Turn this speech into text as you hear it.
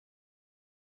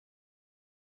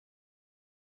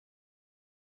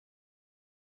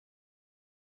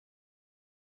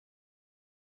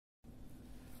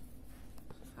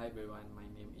everyone,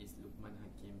 my name is Luqman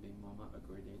Hakim bin Muhammad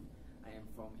Bakaruddin. I am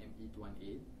from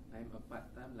ME218. I am a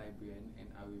part-time librarian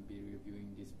and I will be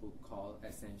reviewing this book called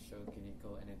Essential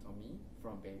Clinical Anatomy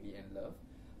from Baby and Love.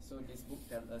 So this book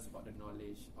tells us about the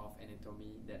knowledge of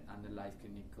anatomy that analyze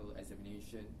clinical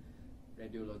examination,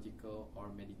 radiological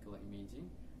or medical imaging,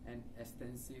 and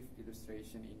extensive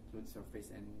illustration includes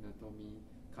surface anatomy,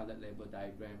 colored label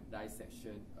diagram,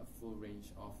 dissection, a full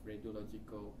range of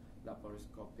radiological,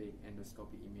 laparoscopic,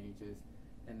 endoscopic images,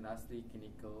 and lastly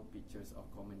clinical pictures of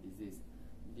common disease.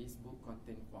 This book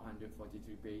contains 443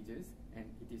 pages and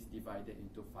it is divided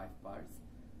into 5 parts: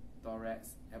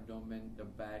 thorax, abdomen, the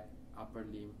back, upper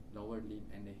limb, lower limb,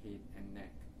 and the head and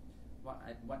neck. What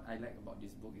I like about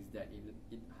this book is that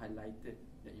it highlighted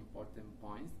the important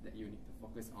points that you need to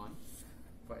focus on.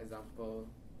 For example,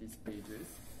 these pages,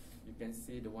 you can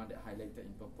see the one that highlighted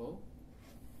in purple,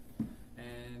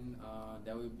 and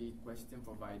there will be question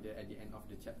provided at the end of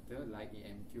the chapter like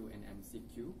AMQ and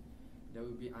MCQ. There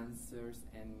will be answers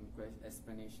and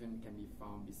explanation can be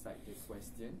found beside the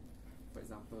question. For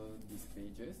example, these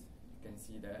pages, you can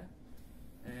see there.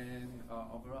 And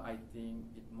overall, I think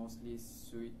it mostly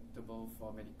suitable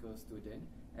for medical students,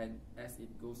 and as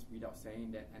it goes without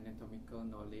saying that anatomical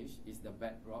knowledge is the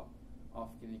bedrock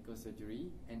of clinical surgery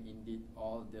and indeed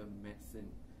all the medicine.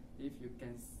 If you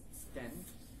can scan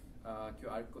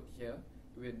QR code here,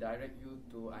 it will direct you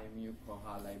to IMU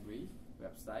Koha Library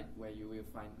website where you will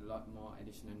find a lot more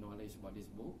additional knowledge about this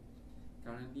book.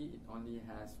 Currently, it only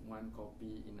has 1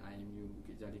 copy in IMU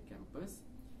Bukit Jalil campus.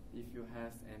 If you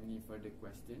have any further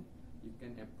question, you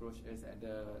can approach us at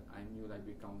the IMU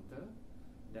library counter.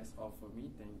 That's all for me.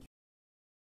 Thank you.